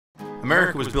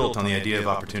America was built on the idea of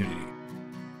opportunity.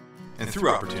 And through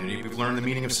opportunity, we've learned the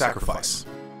meaning of sacrifice,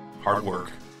 hard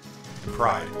work, and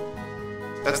pride.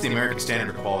 That's the American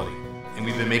standard of quality, and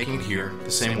we've been making it here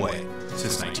the same way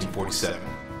since 1947.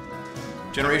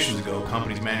 Generations ago,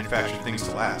 companies manufactured things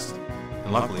to last,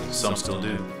 and luckily, some still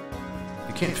do.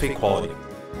 You can't fake quality.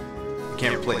 You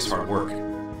can't replace hard work.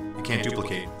 You can't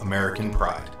duplicate American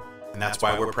pride. And that's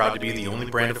why we're proud to be the only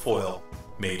brand of foil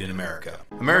made in America.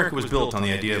 America was built on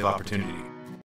the idea of opportunity.